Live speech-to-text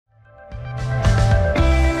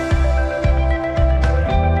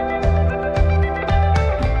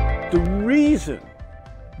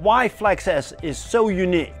why FlexEdge is so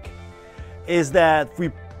unique is that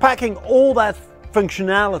we're packing all that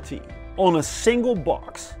functionality on a single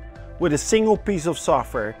box with a single piece of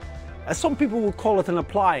software, as some people would call it an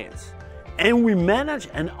appliance. And we manage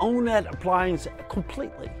and own that appliance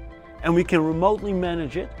completely. And we can remotely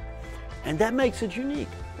manage it, and that makes it unique.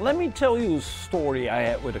 Let me tell you a story I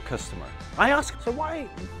had with a customer. I asked him, so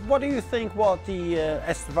what do you think what the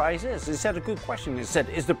edge device is? He said a good question. He said,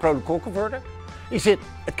 is the protocol converter? He said,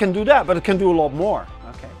 it can do that, but it can do a lot more.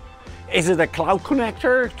 Okay. Is it a cloud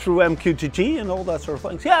connector through MQTT and all that sort of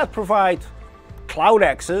things? Yeah, it provides cloud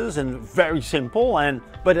access and very simple,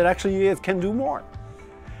 but it can do more.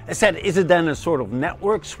 I said, is it then a sort of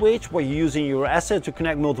network switch where you're using your asset to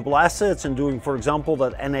connect multiple assets and doing, for example,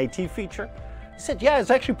 that NAT feature? He said, yeah, it's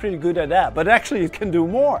actually pretty good at that, but actually it can do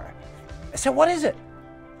more. I said, what is it?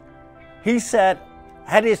 He said,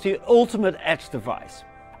 that is the ultimate edge device.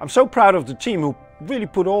 I'm so proud of the team who really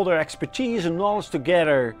put all their expertise and knowledge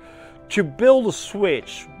together to build a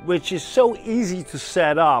switch which is so easy to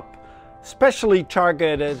set up, especially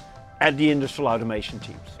targeted at the industrial automation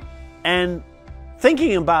teams. And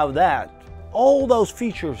thinking about that, all those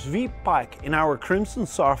features we pack in our Crimson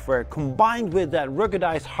software combined with that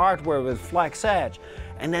ruggedized hardware with FlexEdge,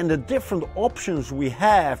 and then the different options we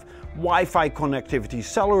have, Wi-Fi connectivity,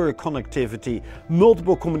 cellular connectivity,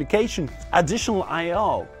 multiple communication, additional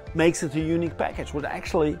I/O, makes it a unique package, which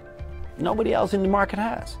actually nobody else in the market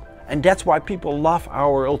has. And that's why people love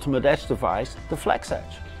our ultimate edge device, the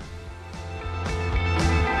FlexEdge.